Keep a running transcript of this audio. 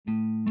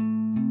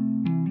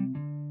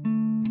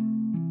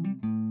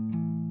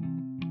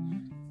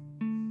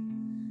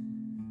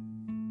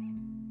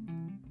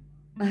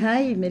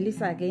Hi,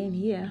 Melissa again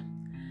here.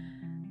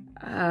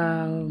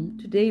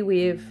 Today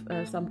we have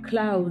some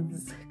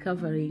clouds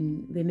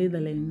covering the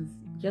Netherlands,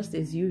 just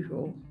as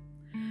usual.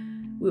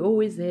 We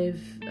always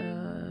have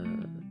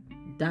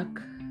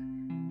dark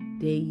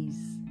days,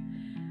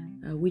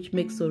 which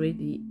makes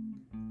already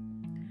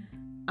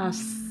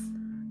us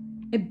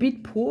a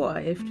bit poor,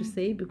 I have to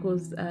say,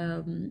 because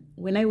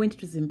when I went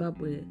to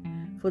Zimbabwe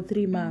for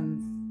 3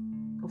 months,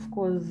 of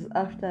course,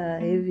 after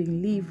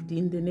having lived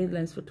in the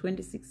Netherlands for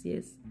 26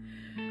 years,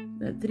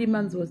 3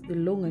 months was the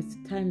longest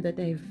time that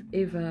I've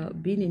ever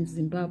been in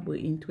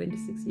Zimbabwe in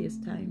 26 years'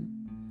 time.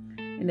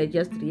 And I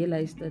just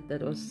realized that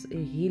that was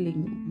a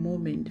healing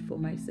moment for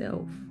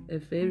myself, a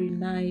very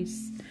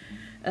nice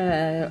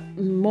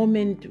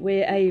moment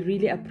where I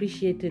really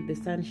appreciated the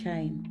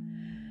sunshine.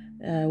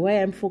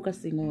 Why I'm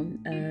focusing on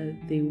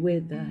the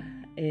weather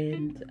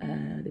and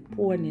the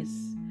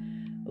poorness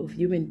of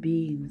human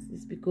beings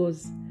is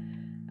because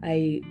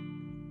I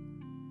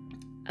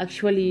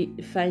actually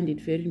find it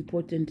very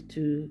important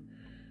to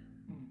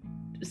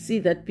see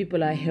that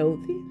people are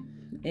healthy,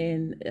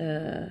 and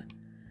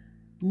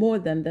more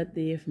than that,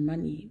 they have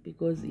money,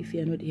 because if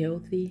you're not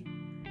healthy,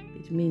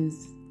 it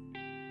means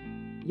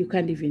you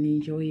can't even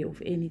enjoy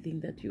of anything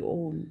that you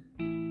own,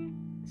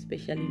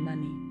 especially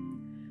money.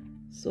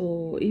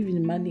 So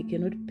even money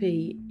cannot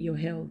pay your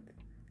health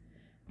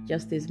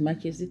just as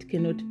much as it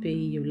cannot pay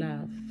your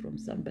love from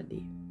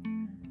somebody.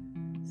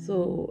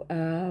 So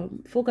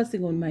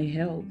focusing on my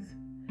health,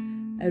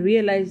 I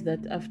realized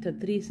that after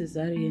 3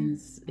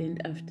 cesareans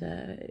and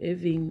after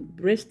having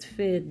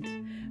breastfed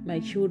my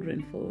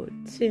children for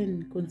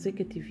 10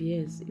 consecutive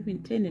years,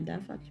 even 10 and a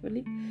half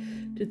actually,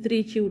 to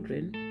 3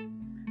 children,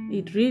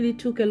 it really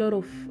took a lot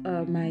of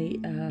my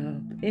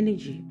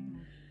energy.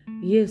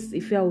 Yes,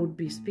 if I would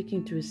be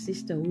speaking to a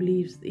sister who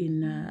lives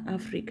in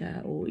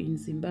Africa or in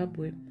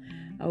Zimbabwe,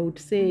 I would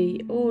say,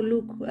 oh,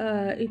 look,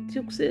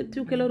 it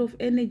took a lot of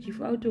energy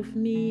out of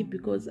me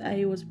because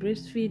I was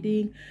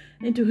breastfeeding.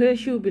 And to her,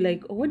 she would be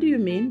like, oh, what do you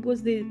mean?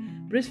 Because the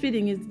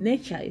breastfeeding is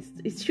nature.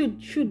 It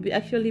should be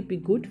actually be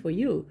good for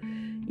you.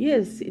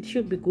 Yes, it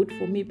should be good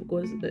for me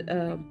because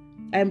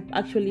I'm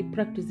actually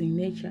practicing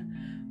nature.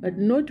 But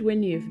not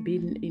when you have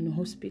been in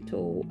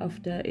hospital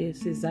after a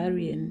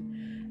cesarean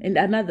and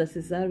another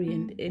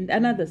cesarean and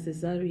another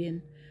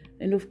cesarean.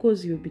 And of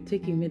course, you'll be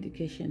taking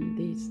medication.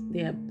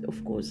 There are,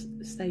 of course,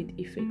 side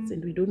effects,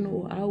 and we don't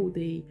know how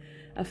they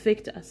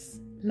affect us.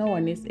 No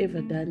one has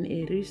ever done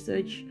a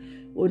research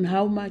on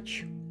how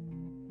much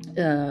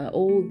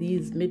all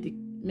these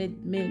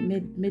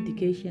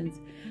medications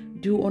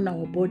do on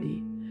our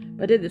body.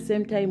 But at the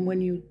same time,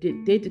 when you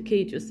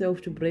dedicate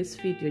yourself to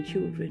breastfeed your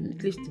children,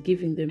 at least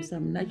giving them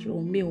some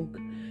natural milk,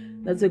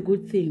 that's a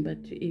good thing. But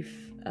if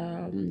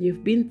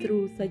you've been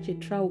through such a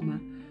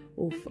trauma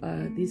of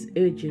these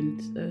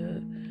urgent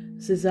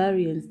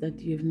cesareans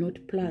that you have not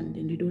planned,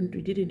 and you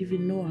didn't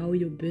even know how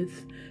your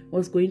birth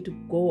was going to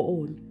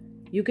go on,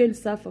 you can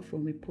suffer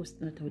from a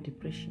postnatal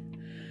depression.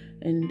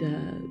 And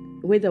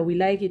whether we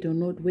like it or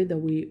not, whether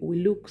we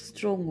look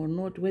strong or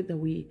not, whether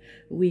we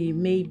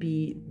may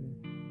be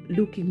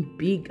looking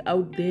big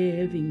out there,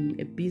 having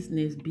a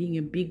business, being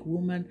a big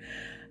woman,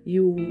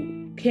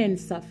 you can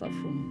suffer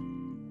from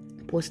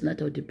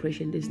postnatal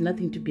depression. There's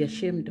nothing to be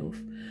ashamed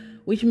of.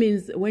 Which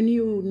means when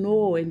you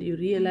know and you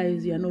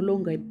realize you are no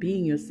longer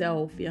being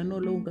yourself, you are no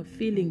longer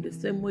feeling the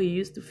same way you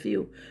used to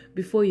feel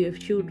before you have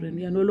children,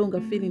 you are no longer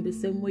feeling the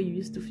same way you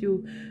used to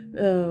feel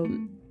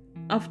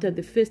after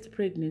the first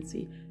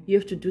pregnancy, you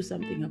have to do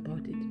something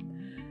about it.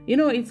 You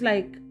know, it's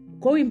like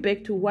going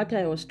back to what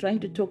I was trying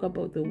to talk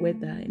about, the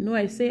weather. You know,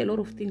 I say a lot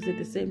of things at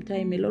the same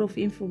time, a lot of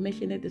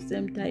information at the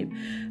same time.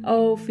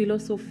 Oh,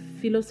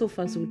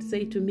 philosophers would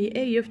say to me,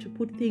 hey, you have to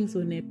put things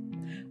on a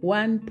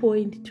 1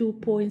 point, 2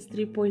 points,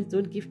 3 points.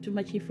 Don't give too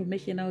much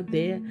information out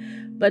there.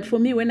 But for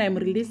me, when I'm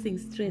releasing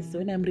stress,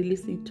 when I'm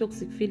releasing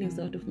toxic feelings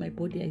out of my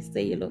body, I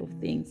say a lot of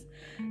things,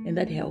 and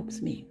that helps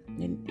me.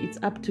 And it's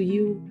up to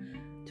you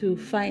to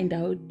find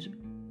out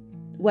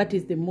what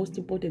is the most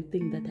important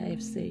thing that I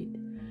have said.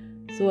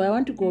 So I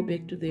want to go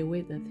back to the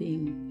weather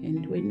thing.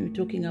 And when you're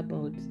talking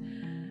about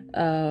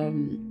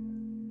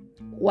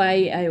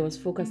why I was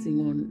focusing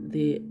on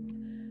the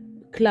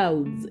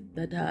clouds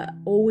that are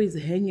always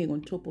hanging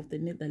on top of the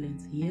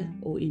Netherlands here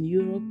or in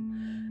Europe,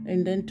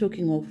 and then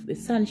talking of the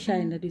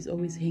sunshine that is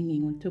always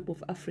hanging on top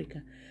of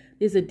Africa,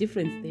 there's a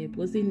difference there,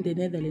 because in the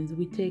Netherlands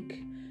we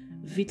take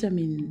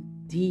vitamin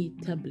D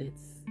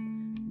tablets.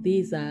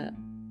 These are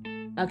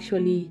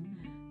actually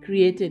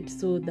created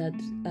so that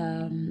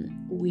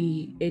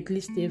we at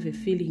least have a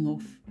feeling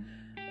of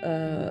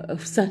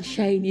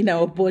sunshine in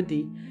our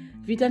body.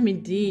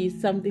 Vitamin D is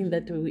something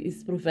that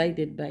is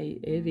provided by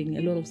having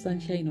a lot of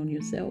sunshine on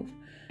yourself.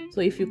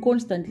 So if you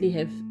constantly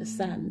have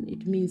sun,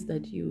 it means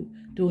that you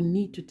don't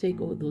need to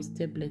take all those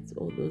tablets,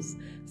 all those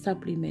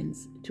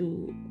supplements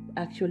to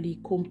actually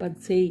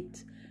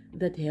compensate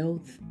that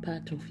health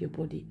part of your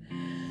body.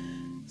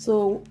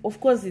 So, of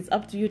course, it's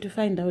up to you to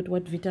find out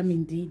what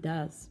vitamin D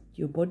does to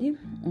your body.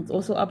 It's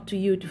also up to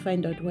you to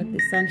find out what the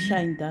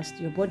sunshine does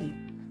to your body.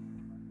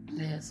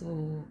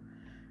 So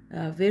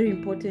very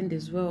important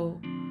as well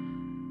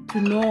to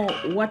know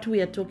what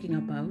we are talking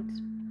about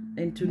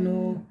and to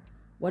know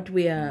what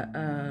we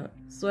are.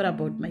 Sorry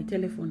about my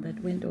telephone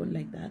that went on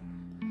like that.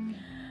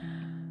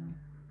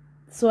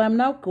 So I'm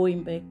now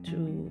going back to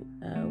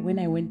when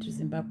I went to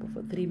Zimbabwe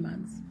for 3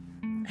 months.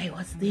 I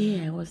was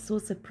there. I was so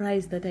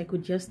surprised that I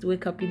could just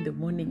wake up in the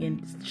morning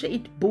and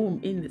straight boom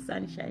in the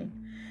sunshine.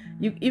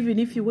 Even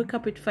if you wake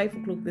up at 5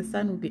 o'clock, the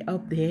sun will be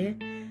out there,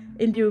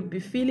 and you'll be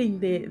feeling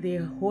the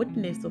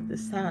hotness of the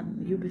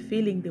sun. You'll be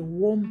feeling the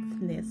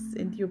warmthness,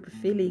 and you'll be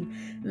feeling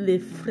the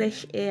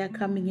fresh air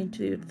coming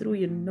into you through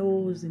your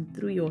nose and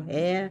through your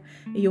hair.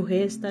 Your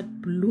hair start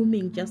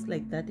blooming just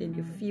like that, and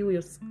you feel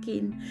your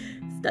skin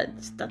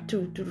start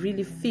to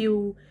really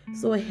feel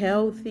so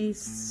healthy,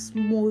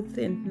 smooth,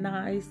 and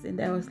nice.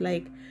 And I was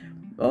like,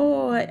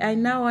 oh, I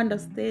now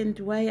understand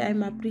why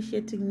I'm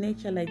appreciating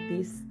nature like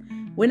this.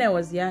 When I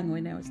was young,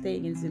 when I was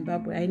staying in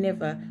Zimbabwe, I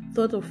never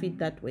thought of it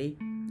that way.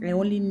 I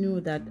only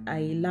knew that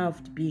I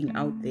loved being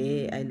out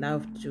there. I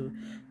loved to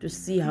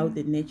see how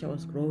the nature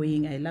was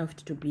growing. I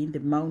loved to be in the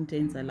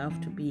mountains. I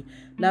loved to be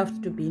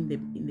in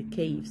the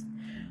caves.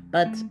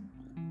 But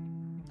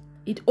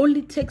it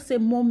only takes a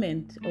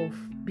moment of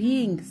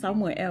being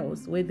somewhere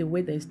else where the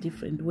weather is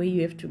different, where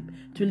you have to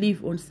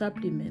live on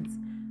supplements,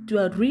 to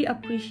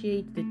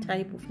reappreciate the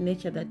type of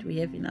nature that we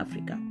have in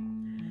Africa.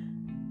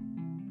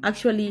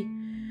 Actually,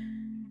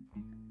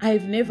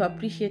 I've never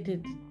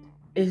appreciated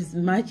as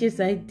much as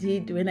I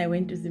did when I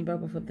went to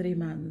Zimbabwe for 3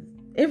 months.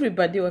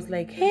 Everybody was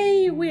like,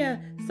 hey, we are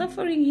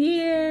suffering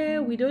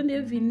here. We don't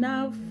have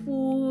enough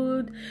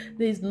food.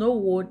 There's no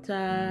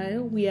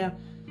water. We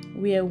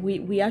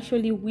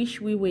actually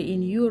wish we were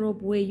in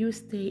Europe where you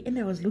stay. And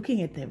I was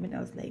looking at them and I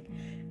was like,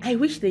 I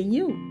wish they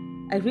knew.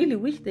 I really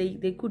wish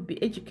they could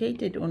be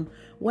educated on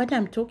what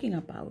I'm talking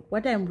about,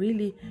 what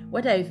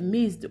I've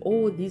missed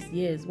all these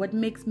years, what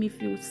makes me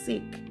feel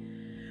sick.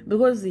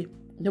 Because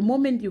the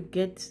moment you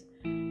get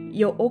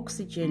your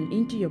oxygen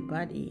into your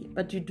body,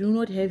 but you do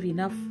not have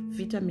enough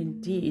vitamin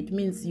D, it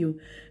means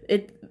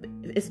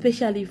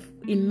especially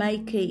in my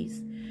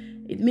case,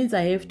 it means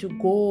I have to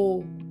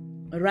go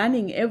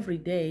running every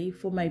day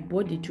for my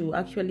body to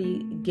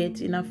actually get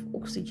enough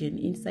oxygen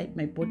inside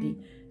my body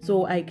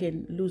so I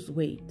can lose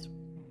weight.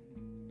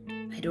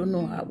 I don't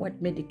know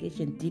what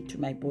medication did to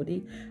my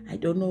body. I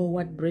don't know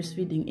what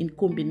breastfeeding in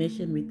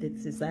combination with the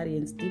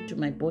cesareans did to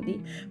my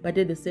body. But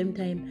at the same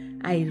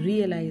time, I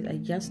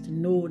just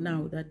know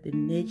now that the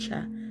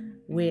nature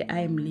where I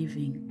am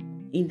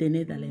living in the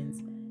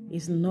Netherlands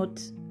is not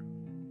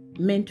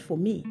meant for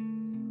me.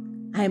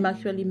 I am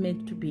actually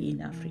meant to be in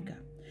Africa.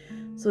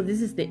 So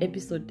this is the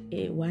episode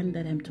 1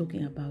 that I'm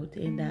talking about.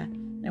 And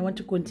I want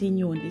to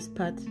continue on this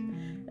part.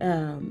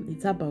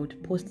 It's about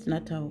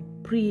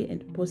pre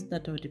and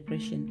postnatal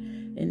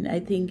depression, and I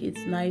think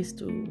it's nice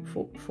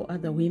for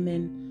other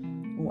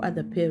women or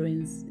other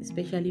parents,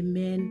 especially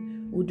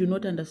men who do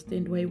not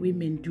understand why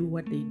women do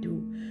what they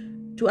do,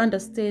 to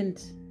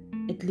understand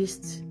at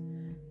least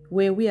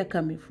where we are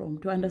coming from,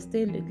 to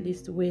understand at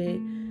least where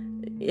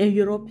a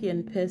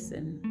European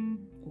person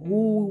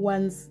who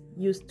once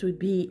used to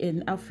be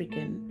an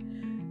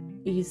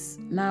African is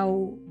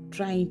now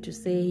trying to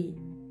say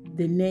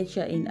the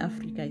nature in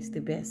Africa is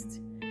the best,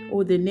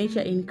 or the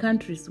nature in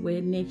countries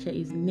where nature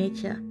is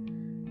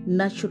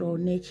natural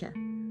nature.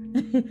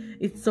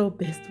 It's so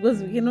best,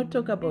 because we cannot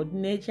talk about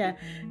nature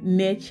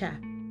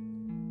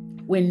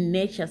when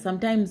nature,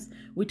 sometimes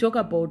we talk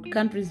about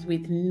countries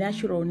with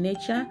natural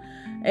nature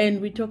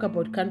and we talk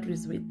about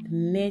countries with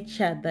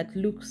nature that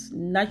looks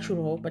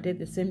natural but at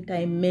the same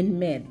time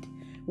man-made.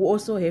 We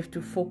also have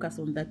to focus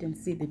on that and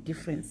see the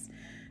difference.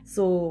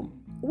 So,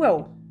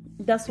 well,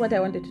 that's what I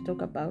wanted to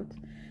talk about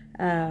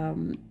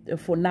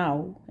for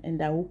now,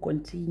 and I will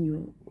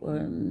continue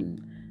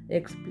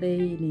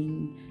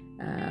explaining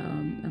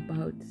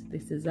about the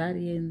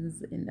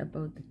cesareans and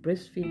about the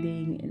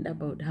breastfeeding and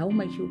about how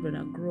my children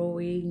are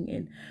growing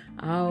and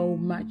how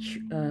much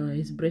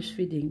is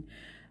breastfeeding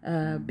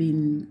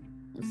been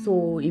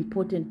so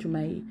important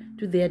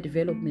to their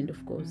development,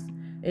 of course,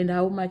 and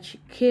how much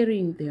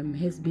caring them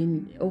has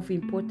been of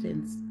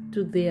importance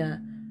to their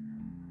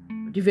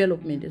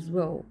development as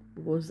well,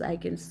 because I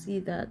can see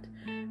that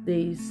there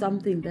is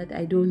something that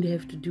I don't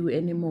have to do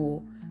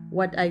anymore.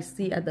 What I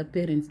see other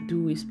parents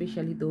do,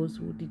 especially those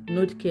who did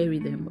not carry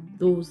them,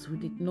 those who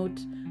did not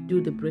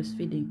do the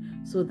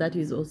breastfeeding. So that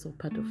is also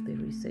part of the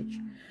research.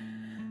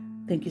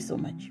 Thank you so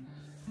much.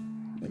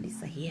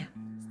 Elisa here.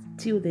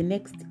 Till the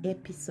next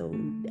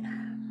episode.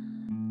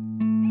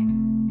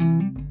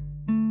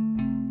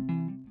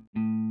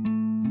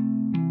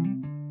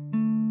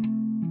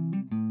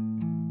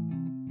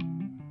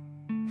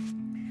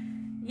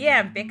 Yeah,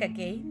 I'm back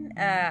again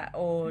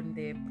on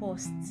the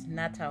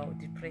postnatal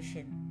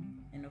depression.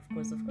 And of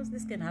course,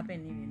 this can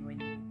happen even when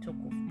you talk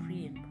of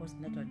pre and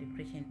postnatal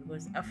depression,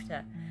 because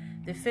after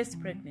the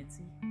first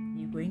pregnancy,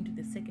 you go into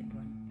the second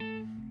one.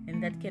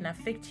 And that can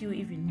affect you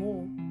even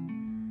more,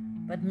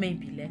 but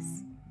maybe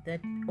less. That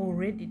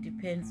already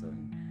depends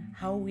on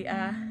how we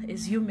are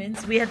as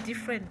humans. We are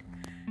different.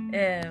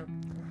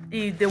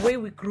 The way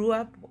we grew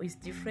up is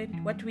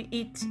different. What we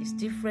eat is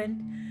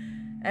different.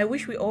 I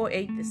wish we all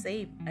ate the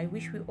same. I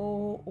wish we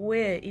all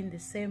were in the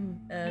same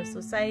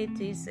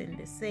societies and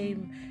the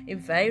same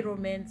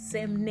environment,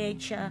 same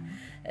nature,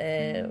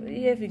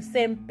 having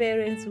same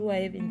parents who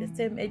are having the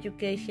same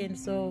education.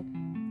 So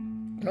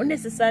not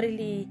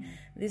necessarily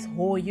this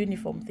whole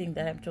uniform thing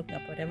that I'm talking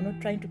about. I'm not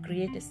trying to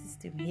create a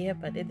system here,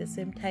 but at the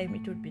same time,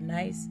 it would be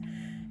nice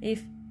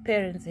if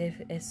parents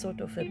have a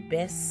sort of a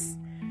base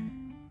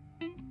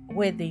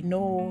where they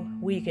know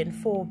we can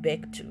fall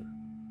back to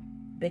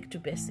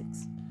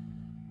basics.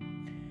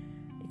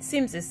 It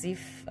seems as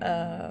if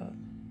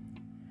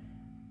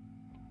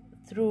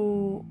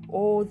through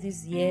all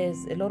these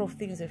years, a lot of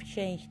things have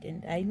changed,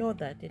 and I know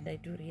that, and I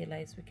do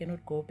realize we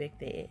cannot go back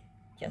there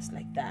just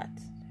like that.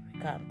 We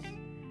can't.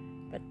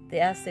 But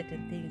there are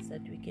certain things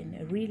that we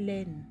can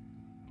relearn,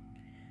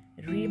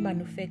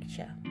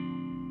 remanufacture,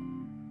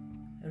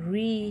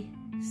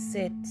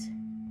 reset.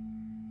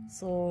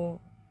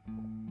 So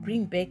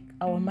bring back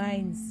our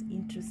minds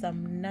into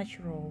some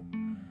natural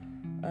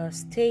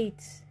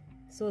state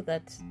so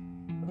that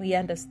we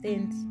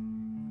understand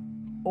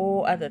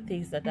all other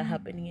things that are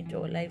happening into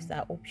our lives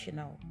are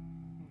optional.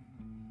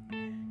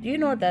 Do you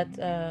know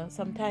that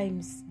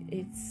sometimes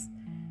it's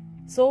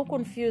so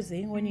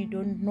confusing when you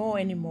don't know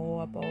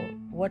anymore about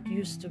what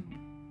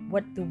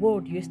the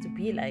world used to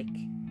be like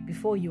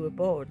before you were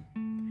born?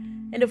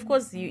 And of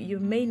course, you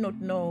may not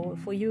know.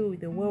 For you,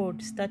 the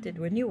world started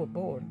when you were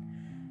born.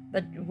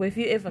 But have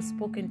you ever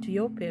spoken to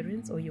your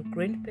parents or your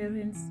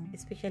grandparents,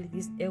 especially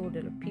these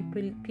elderly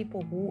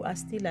people who are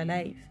still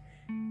alive?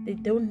 They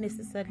don't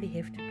necessarily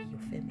have to be your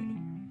family.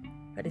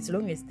 But as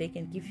long as they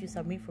can give you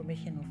some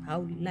information of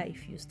how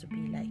life used to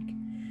be like.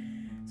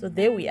 So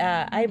there we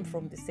are. I'm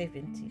from the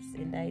 70s,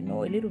 and I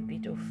know a little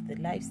bit of the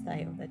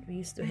lifestyle that we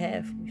used to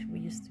have, which we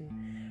used to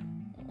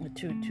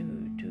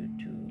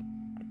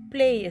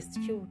play as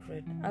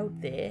children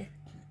out there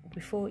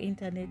before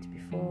internet,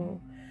 before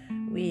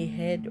we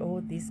had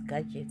all these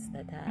gadgets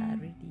that are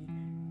really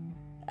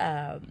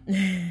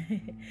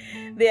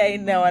they are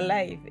in our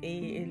life,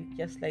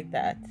 just like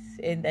that.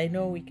 And I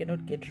know we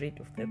cannot get rid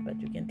of them, but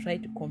we can try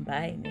to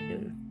combine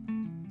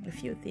a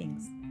few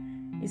things.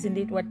 Isn't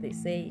it what they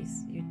say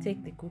is you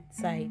take the good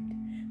side,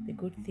 the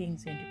good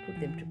things, and you put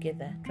them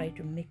together, try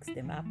to mix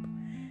them up.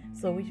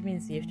 So which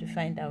means you have to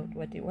find out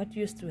what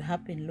used to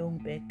happen long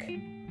back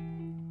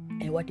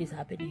and what is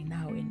happening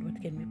now, and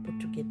what can we put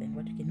together and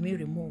what can we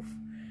remove.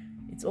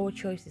 It's all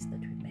choices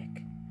that we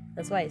make.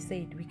 That's why I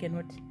said we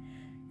cannot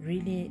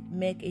really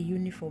make a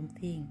uniform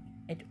thing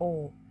at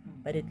all,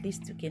 but at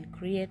least you can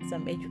create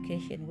some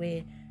education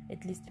where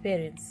at least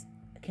parents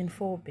can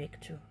fall back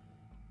to.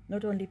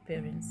 Not only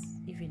parents,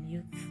 even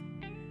youth.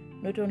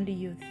 Not only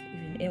youth,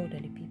 even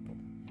elderly people.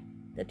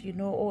 That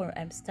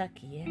I'm stuck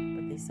here,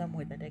 but there's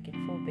somewhere that I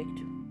can fall back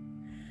to.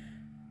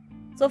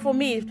 So for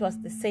me, it was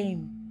the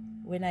same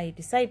when I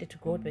decided to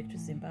go back to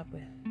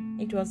Zimbabwe.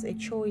 It was a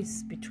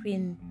choice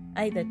between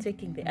either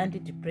taking the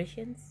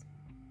antidepressants,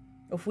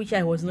 of which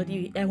I was not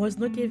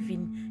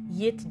even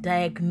yet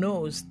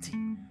diagnosed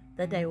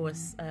that I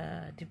was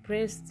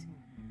depressed,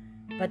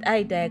 but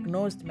I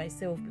diagnosed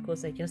myself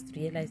because I just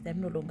realized I'm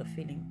no longer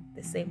feeling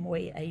the same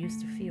way I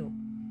used to feel.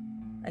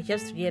 I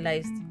just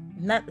realized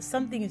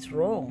something is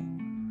wrong.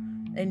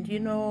 And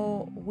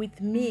with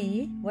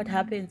me, what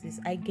happens is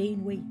I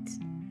gain weight.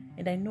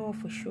 And I know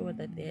for sure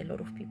that there are a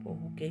lot of people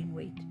who gain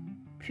weight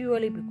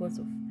purely because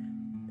of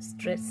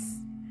stress.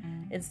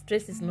 And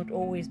stress is not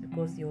always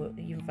because your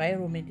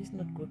environment is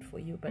not good for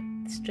you, but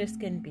stress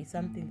can be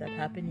something that's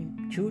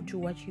happening due to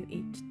what you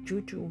eat,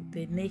 due to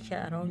the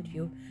nature around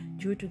you,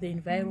 due to the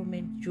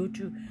environment, due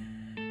to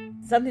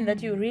something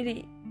that you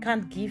really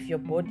can't give your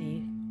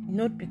body,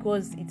 not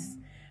because it's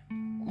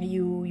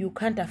you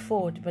can't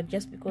afford, but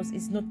just because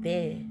it's not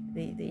there.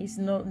 There is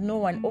no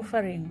one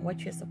offering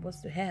what you're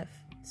supposed to have.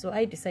 So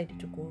I decided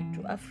to go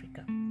to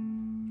Africa,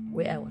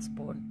 where I was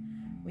born,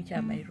 which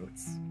are my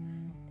roots.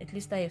 At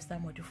least I have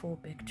somewhere to fall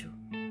back to,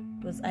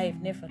 because I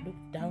have never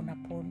looked down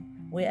upon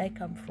where I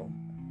come from.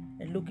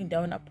 And looking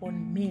down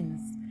upon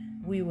means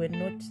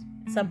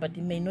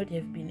somebody may not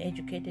have been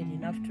educated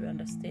enough to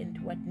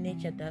understand what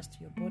nature does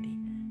to your body.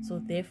 So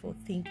therefore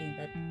thinking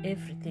that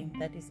everything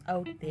that is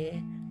out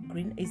there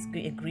is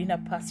a greener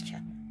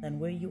pasture than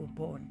where you were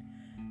born.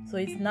 So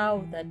it's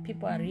now that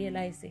people are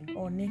realizing,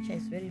 nature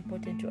is very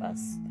important to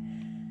us.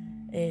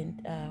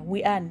 And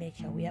we are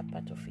nature, we are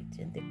part of it.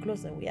 And the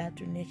closer we are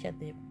to nature,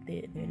 the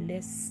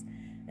less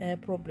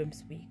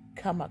problems we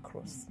come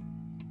across.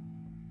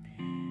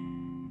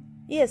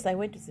 Yes, I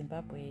went to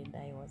Zimbabwe and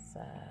I was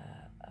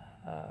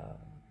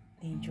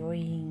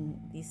enjoying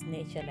this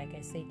nature, like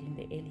I said in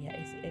the earlier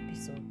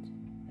episode.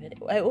 But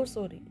I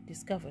also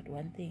discovered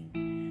one thing,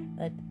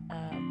 that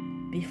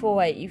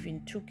before I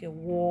even took a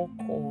walk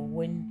or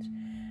went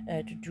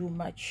to do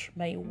much,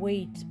 my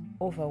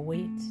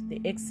overweight,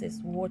 the excess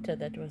water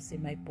that was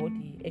in my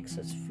body,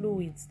 excess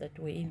fluids that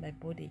were in my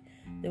body,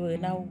 they were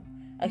now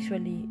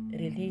actually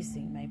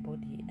releasing my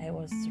body. I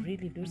was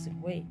really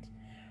losing weight.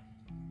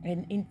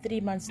 And in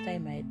 3 months'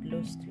 time, I had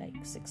lost like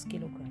 6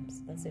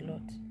 kilograms. That's a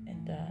lot.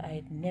 And I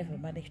had never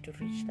managed to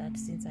reach that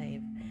since I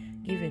have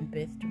given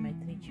birth to my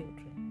 3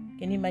 children.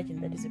 Can you imagine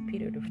that is a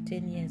period of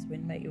 10 years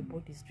when your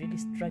body is really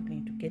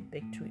struggling to get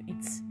back to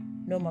its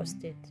normal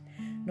state.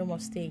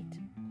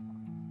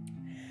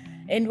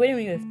 And when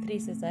you have 3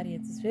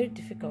 cesareans, it's very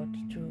difficult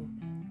to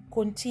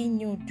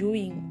continue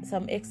doing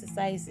some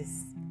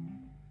exercises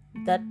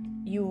that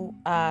you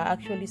are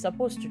actually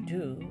supposed to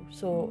do,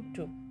 so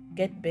to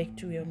get back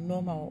to your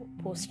normal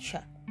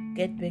posture,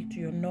 get back to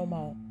your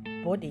normal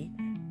body,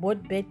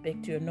 get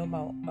back to your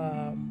normal,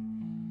 at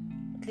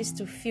least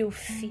to feel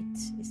fit,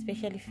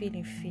 especially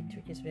feeling fit,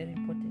 which is very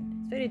important.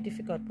 It's very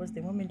difficult because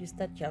the moment you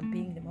start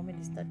jumping, the moment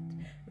you start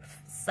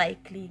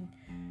cycling,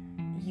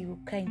 you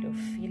kind of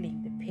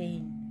feeling the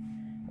pain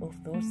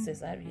of those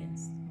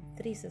cesareans.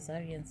 3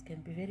 cesareans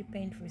can be very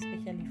painful,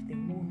 especially if the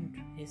wound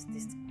has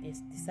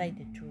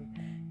decided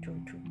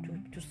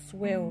to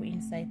swell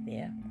inside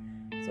there.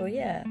 So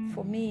yeah,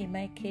 for me, in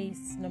my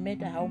case, no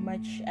matter how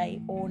much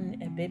I own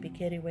a baby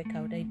carry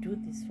workout, I do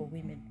this for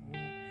women who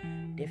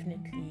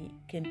definitely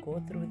can go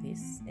through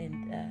this.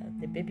 And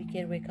the baby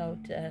carry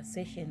workout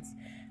sessions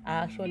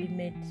are actually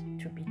made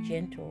to be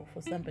gentle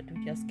for somebody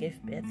who just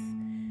gave birth,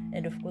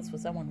 and of course for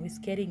someone who is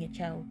carrying a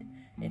child,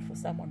 and for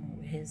someone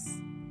who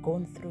has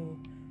gone through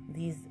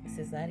these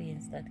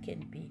cesareans that can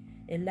be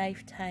a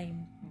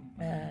lifetime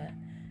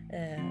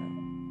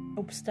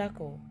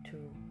obstacle to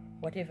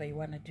whatever you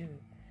want to do.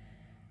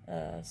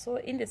 So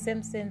in the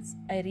same sense,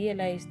 I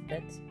realized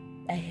that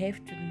I have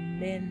to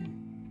learn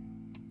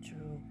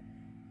to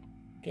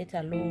get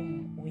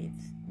along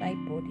with my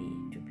body,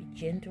 to be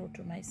gentle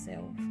to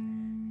myself,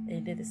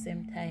 and at the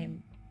same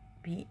time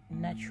be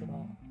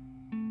natural.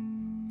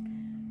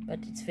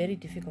 But it's very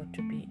difficult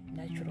to be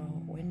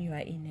natural when you are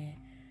in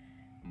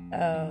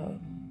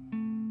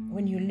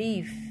when you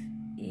live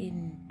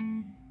in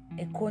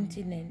a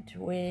continent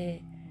where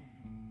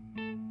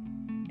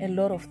a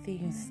lot of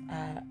things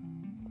are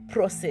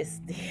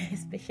processed,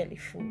 especially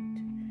food.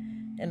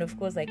 And of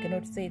course, I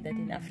cannot say that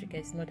in Africa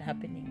it's not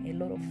happening. A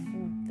lot of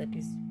food that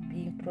is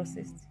being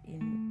processed in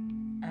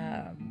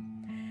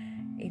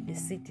the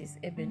cities,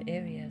 urban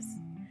areas,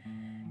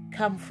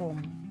 come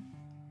from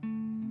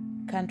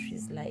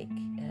countries like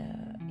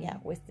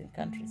Western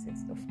countries,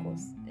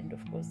 and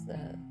of course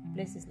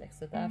places like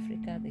South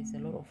Africa. There's a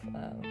lot of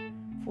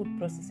food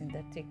processing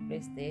that take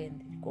place there,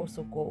 and it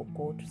also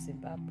go to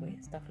Zimbabwe,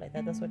 stuff like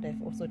that. That's what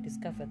I've also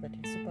discovered, that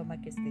in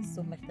supermarkets there's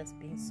so much that's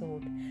being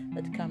sold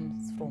that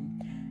comes from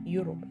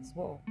Europe as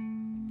well.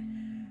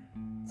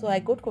 So I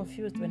got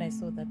confused when I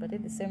saw that, but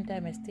at the same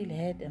time I still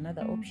had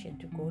another option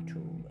to go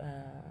to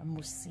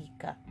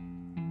Musika,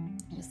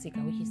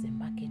 which is a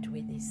market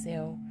where they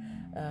sell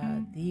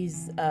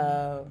these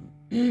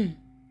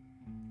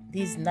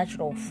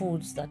natural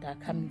foods that are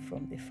coming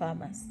from the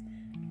farmers,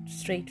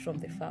 straight from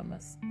the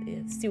farmers.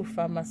 There are still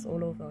farmers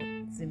all over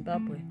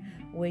Zimbabwe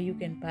where you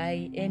can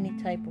buy any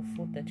type of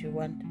food that you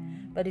want.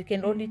 But it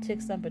can only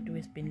take somebody who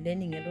has been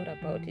learning a lot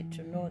about it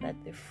to know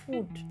that the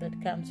food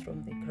that comes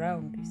from the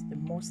ground is the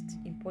most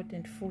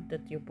important food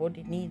that your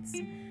body needs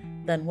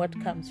than what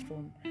comes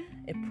from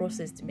a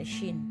processed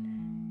machine.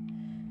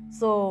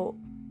 So,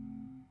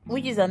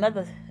 which is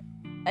another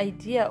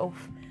idea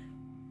of,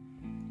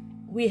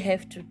 we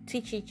have to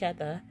teach each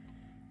other.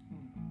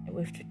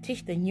 We have to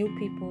teach the new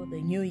people,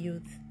 the new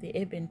youth, the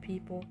urban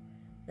people,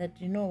 that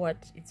you know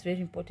what, it's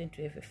very important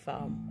to have a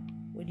farm.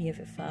 When you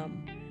have a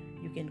farm,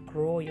 you can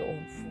grow your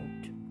own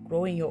food.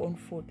 Growing your own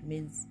food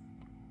means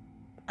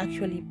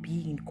actually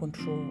being in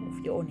control of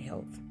your own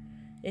health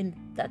and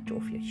that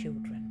of your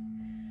children.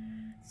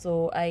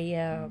 So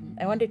I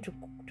wanted to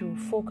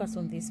focus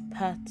on this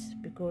part,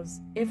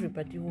 because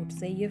everybody would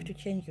say you have to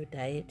change your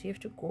diet, you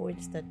have to go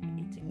and start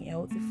eating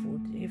healthy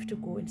food, you have to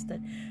go and start.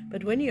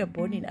 But when you are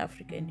born in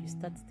Africa and you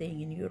start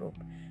staying in Europe,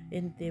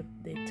 and the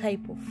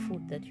type of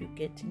food that you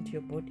get into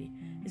your body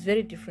is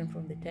very different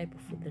from the type of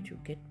food that you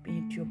get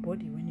into your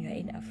body when you are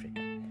in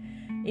Africa.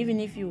 Even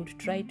if you would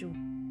try to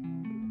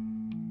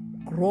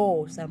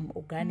grow some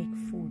organic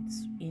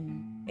foods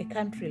in a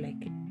country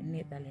like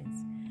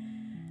Netherlands,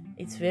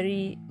 it's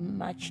very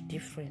much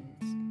different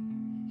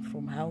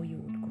from how you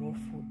would grow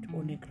food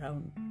on the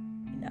ground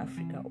in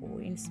Africa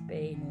or in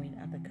Spain or in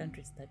other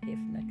countries that have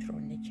natural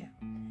nature.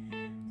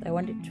 So I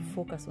wanted to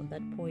focus on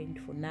that point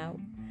for now,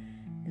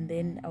 and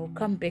then I'll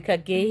come back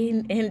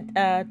again and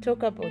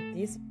talk about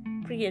this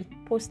pre- and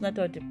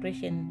postnatal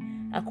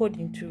depression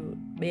according to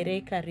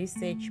Bereka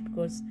research,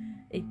 because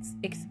it's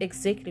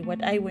exactly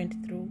what I went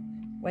through,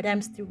 what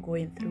I'm still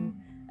going through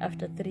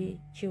after 3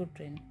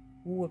 children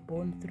who were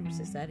born through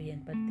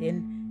cesarean, but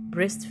then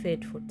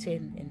breastfed for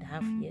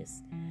 10.5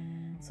 years.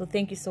 So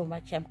thank you so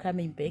much. I'm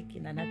coming back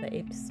in another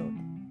episode.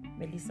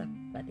 Melissa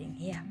Bading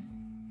here.